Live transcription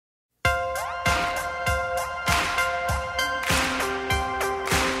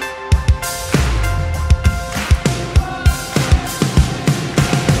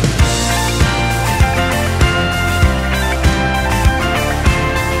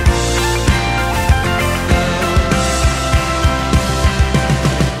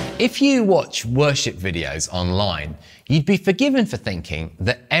If you watch worship videos online, you'd be forgiven for thinking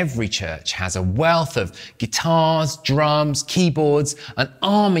that every church has a wealth of guitars, drums, keyboards, an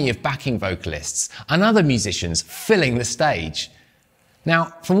army of backing vocalists and other musicians filling the stage.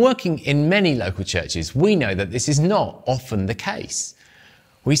 Now, from working in many local churches, we know that this is not often the case.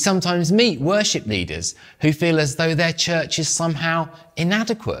 We sometimes meet worship leaders who feel as though their church is somehow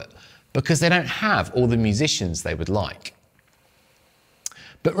inadequate because they don't have all the musicians they would like.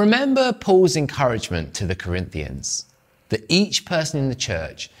 But remember Paul's encouragement to the Corinthians, that each person in the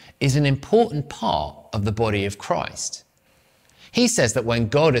church is an important part of the body of Christ. He says that when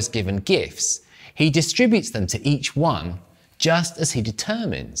God has given gifts, he distributes them to each one just as he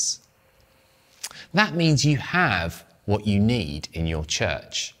determines. That means you have what you need in your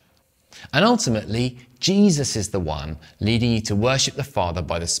church. And ultimately, Jesus is the one leading you to worship the Father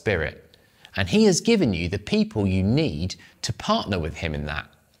by the Spirit. And he has given you the people you need to partner with him in that.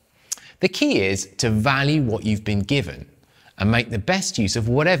 The key is to value what you've been given and make the best use of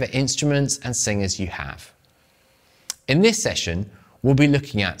whatever instruments and singers you have. In this session, we'll be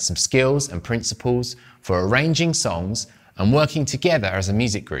looking at some skills and principles for arranging songs and working together as a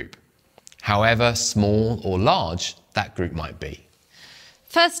music group, however small or large that group might be.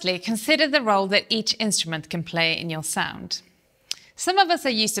 Firstly, consider the role that each instrument can play in your sound. Some of us are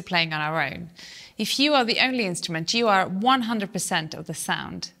used to playing on our own. If you are the only instrument, you are 100% of the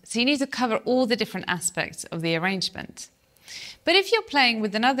sound, so you need to cover all the different aspects of the arrangement. But if you're playing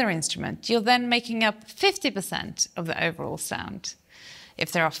with another instrument, you're then making up 50% of the overall sound.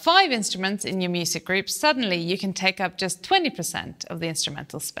 If there are 5 instruments in your music group, suddenly you can take up just 20% of the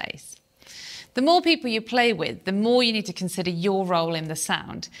instrumental space. The more people you play with, the more you need to consider your role in the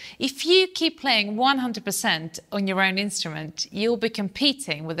sound. If you keep playing 100% on your own instrument, you'll be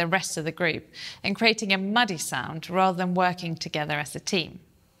competing with the rest of the group and creating a muddy sound rather than working together as a team.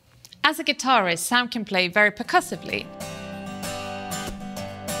 As a guitarist, Sam can play very percussively.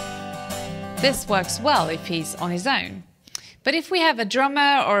 This works well if he's on his own. But if we have a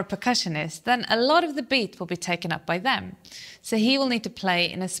drummer or a percussionist, then a lot of the beat will be taken up by them. So he will need to play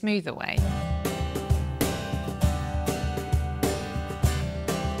in a smoother way.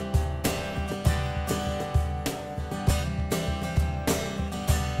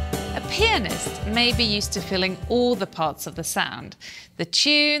 A pianist may be used to filling all the parts of the sound: the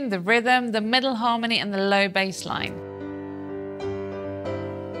tune, the rhythm, the middle harmony and the low bass line.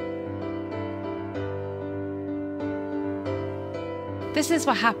 This is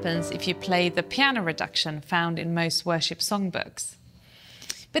what happens if you play the piano reduction found in most worship songbooks.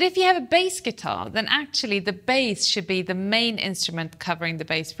 But if you have a bass guitar, then actually the bass should be the main instrument covering the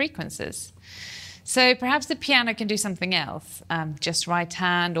bass frequencies. So perhaps the piano can do something else, just right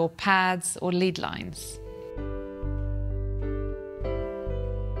hand or pads or lead lines.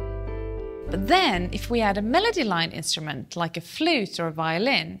 But then if we add a melody line instrument like a flute or a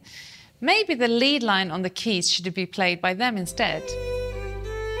violin, maybe the lead line on the keys should be played by them instead.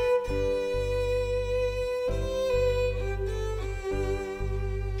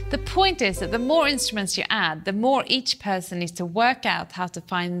 The point is that the more instruments you add, the more each person needs to work out how to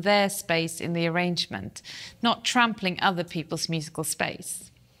find their space in the arrangement, not trampling other people's musical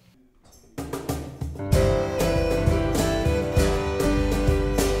space.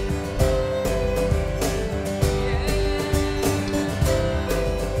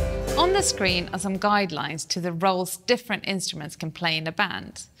 On the screen are some guidelines to the roles different instruments can play in a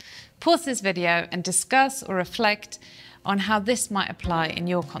band. Pause this video and discuss or reflect on how this might apply in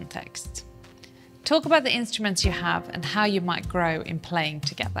your context. Talk about the instruments you have and how you might grow in playing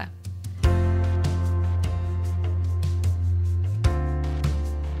together.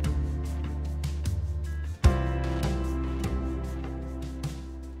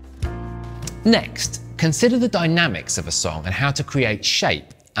 Next, consider the dynamics of a song and how to create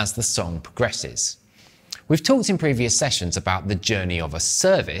shape as the song progresses. We've talked in previous sessions about the journey of a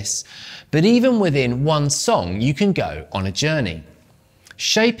service, but even within one song, you can go on a journey.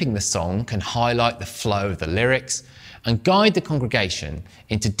 Shaping the song can highlight the flow of the lyrics and guide the congregation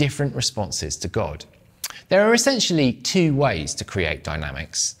into different responses to God. There are essentially 2 ways to create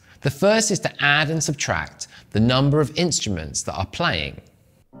dynamics. The first is to add and subtract the number of instruments that are playing.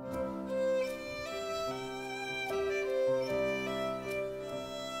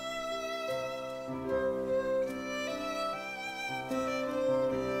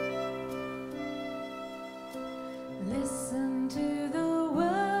 Listen to the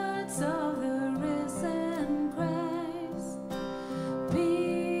words of the risen Christ.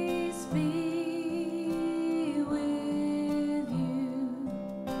 Peace be with you.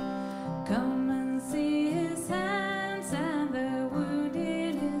 Come and see his hands and the wound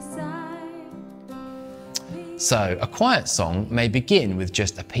in his side. So a quiet song may begin with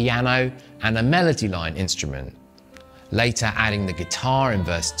just a piano and a melody line instrument, later adding the guitar in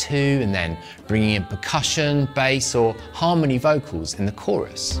verse 2 and then bringing in percussion, bass or harmony vocals in the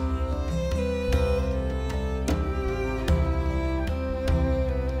chorus.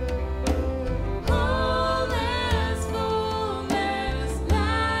 Wholeness, fullness,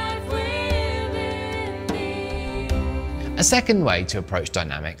 life within me. A second way to approach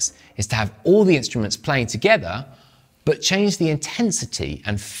dynamics is to have all the instruments playing together, but change the intensity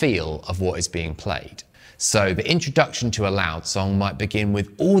and feel of what is being played. So the introduction to a loud song might begin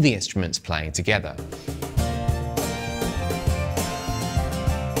with all the instruments playing together.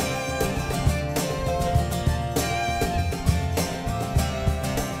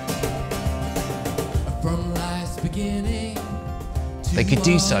 From life's beginning, They could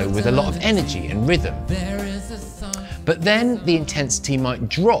do so with a lot of energy and rhythm. there is a sun. But then the intensity might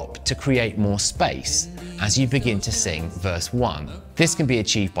drop to create more space as you begin to sing verse 1. This can be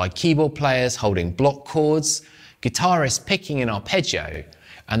achieved by keyboard players holding block chords, guitarists picking an arpeggio,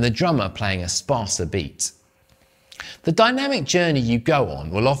 and the drummer playing a sparser beat. The dynamic journey you go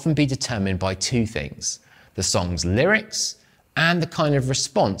on will often be determined by two things: the song's lyrics and the kind of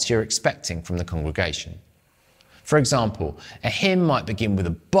response you're expecting from the congregation. For example, a hymn might begin with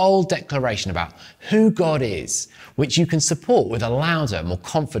a bold declaration about who God is, which you can support with a louder, more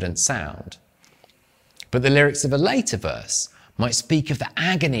confident sound. But the lyrics of a later verse might speak of the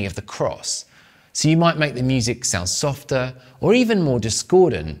agony of the cross, so you might make the music sound softer or even more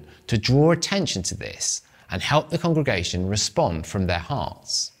discordant to draw attention to this and help the congregation respond from their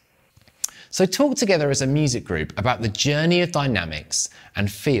hearts. So talk together as a music group about the journey of dynamics and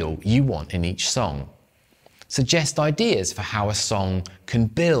feel you want in each song. Suggest ideas for how a song can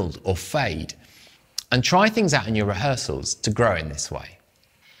build or fade, and try things out in your rehearsals to grow in this way.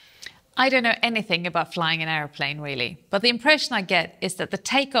 I don't know anything about flying an aeroplane really, but the impression I get is that the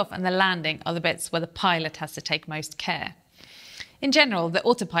takeoff and the landing are the bits where the pilot has to take most care. In general, the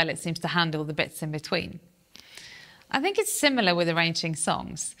autopilot seems to handle the bits in between. I think it's similar with arranging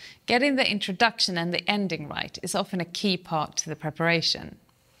songs. Getting the introduction and the ending right is often a key part to the preparation.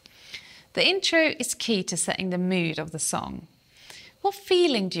 The intro is key to setting the mood of the song. What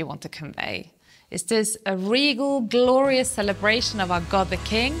feeling do you want to convey? Is this a regal, glorious celebration of our God the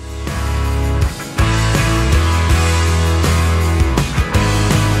King?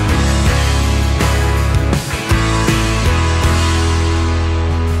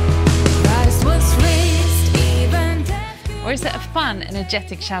 Christ was raised, even death could Or is it a fun,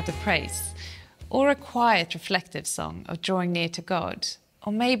 energetic shout of praise? Or a quiet, reflective song of drawing near to God?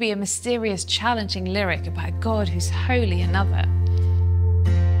 Or maybe a mysterious, challenging lyric about a God who's wholly another?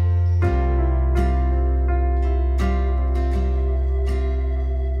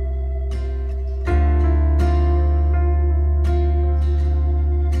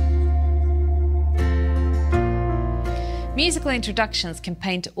 Musical introductions can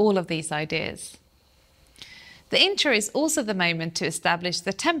paint all of these ideas. The intro is also the moment to establish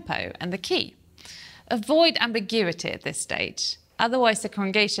the tempo and the key. Avoid ambiguity at this stage, otherwise the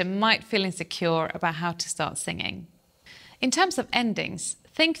congregation might feel insecure about how to start singing. In terms of endings,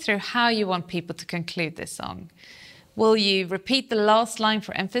 think through how you want people to conclude this song. Will you repeat the last line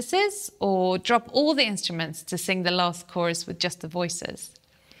for emphasis, or drop all the instruments to sing the last chorus with just the voices?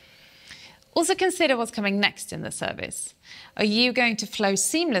 Also consider what's coming next in the service. Are you going to flow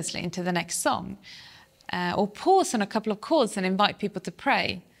seamlessly into the next song? Or pause on a couple of chords and invite people to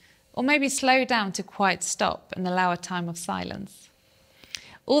pray? Or maybe slow down to quiet stop and allow a time of silence?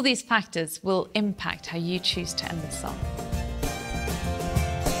 All these factors will impact how you choose to end the song.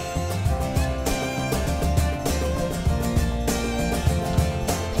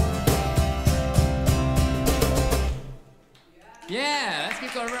 Yeah, let's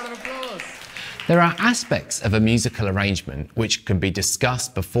give God a round of applause. There are aspects of a musical arrangement which can be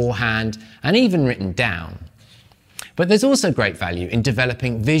discussed beforehand and even written down. But there's also great value in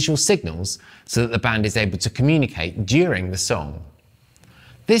developing visual signals so that the band is able to communicate during the song.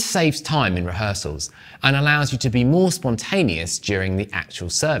 This saves time in rehearsals and allows you to be more spontaneous during the actual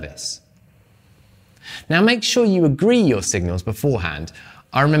service. Now make sure you agree your signals beforehand.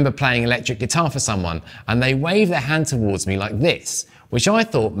 I remember playing electric guitar for someone and they waved their hand towards me like this, which I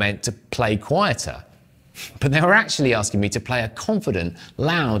thought meant to play quieter. But they were actually asking me to play a confident,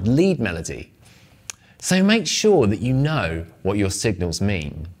 loud lead melody. So make sure that you know what your signals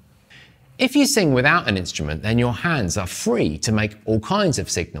mean. If you sing without an instrument, then your hands are free to make all kinds of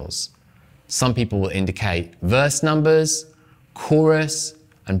signals. Some people will indicate verse numbers, chorus,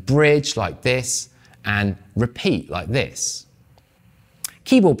 and bridge like this, and repeat like this.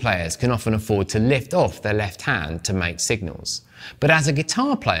 Keyboard players can often afford to lift off their left hand to make signals. But as a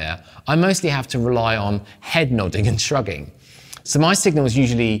guitar player, I mostly have to rely on head nodding and shrugging. So my signals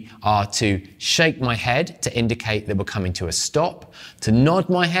usually are to shake my head to indicate that we're coming to a stop, to nod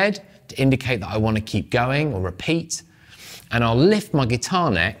my head to indicate that I want to keep going or repeat, and I'll lift my guitar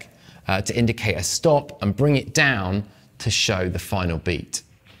neck to indicate a stop and bring it down to show the final beat.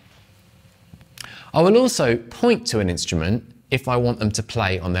 I will also point to an instrument if I want them to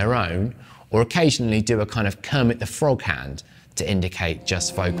play on their own, or occasionally do a kind of Kermit the Frog hand to indicate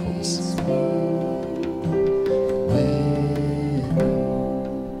just vocals.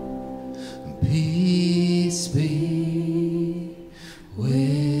 Peace be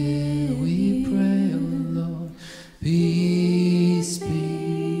where we pray, oh Lord. Peace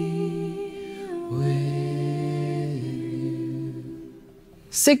be with you.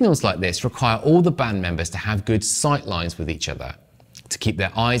 Signals like this require all the band members to have good sight lines with each other, to keep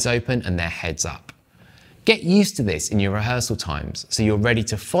their eyes open and their heads up. Get used to this in your rehearsal times so you're ready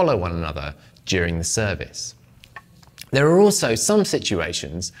to follow one another during the service. There are also some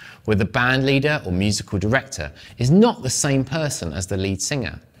situations where the band leader or musical director is not the same person as the lead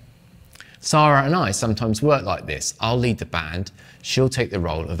singer. Sarah and I sometimes work like this. I'll lead the band, she'll take the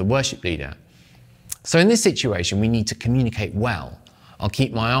role of the worship leader. So in this situation, we need to communicate well. I'll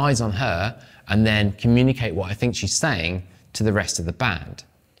keep my eyes on her and then communicate what I think she's saying to the rest of the band.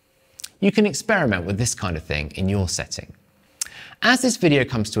 You can experiment with this kind of thing in your setting. As this video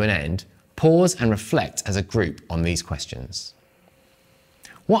comes to an end, pause and reflect as a group on these questions.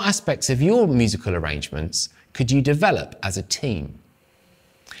 What aspects of your musical arrangements could you develop as a team?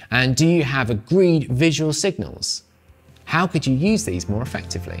 And do you have agreed visual signals? How could you use these more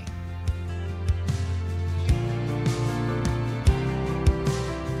effectively?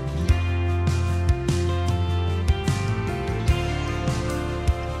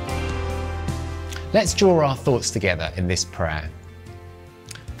 Let's draw our thoughts together in this prayer.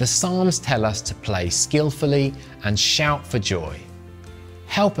 The Psalms tell us to play skillfully and shout for joy.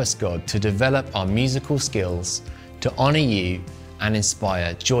 Help us, God, to develop our musical skills, to honour you and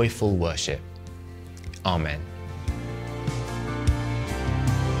inspire joyful worship. Amen.